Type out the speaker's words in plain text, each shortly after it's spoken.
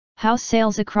House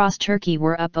sales across Turkey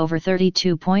were up over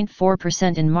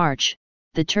 32.4% in March,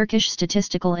 the Turkish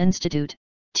Statistical Institute,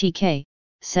 TÜİK,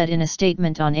 said in a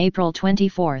statement on April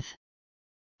 24.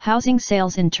 Housing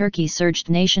sales in Turkey surged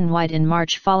nationwide in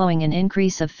March following an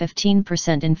increase of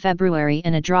 15% in February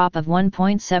and a drop of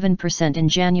 1.7% in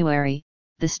January,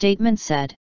 the statement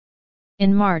said.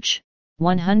 In March,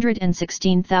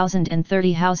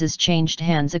 116,030 houses changed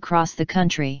hands across the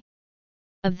country.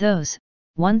 Of those,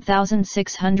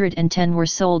 1,610 were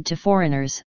sold to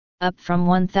foreigners, up from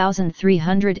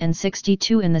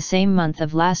 1,362 in the same month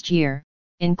of last year,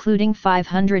 including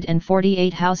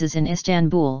 548 houses in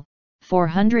Istanbul,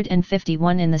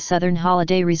 451 in the southern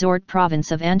holiday resort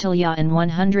province of Antalya and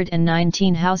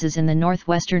 119 houses in the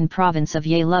northwestern province of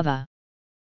Yalova.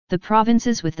 The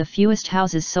provinces with the fewest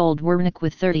houses sold were Şırnak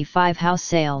with 35 house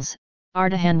sales,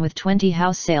 Ardahan with 20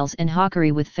 house sales and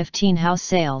Hakkari with 15 house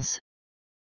sales.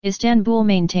 Istanbul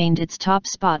maintained its top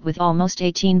spot with almost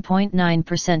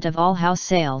 18.9% of all house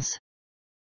sales.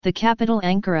 The capital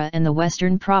Ankara and the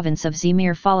western province of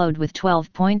İzmir followed with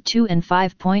 12.2 and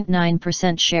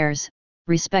 5.9% shares,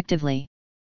 respectively.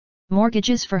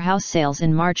 Mortgages for house sales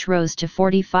in March rose to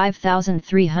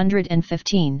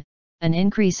 45,315, an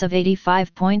increase of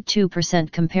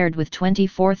 85.2% compared with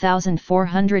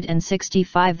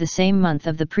 24,465 the same month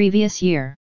of the previous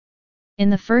year. In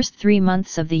the first 3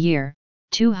 months of the year,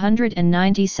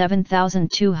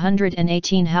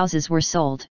 297,218 houses were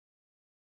sold.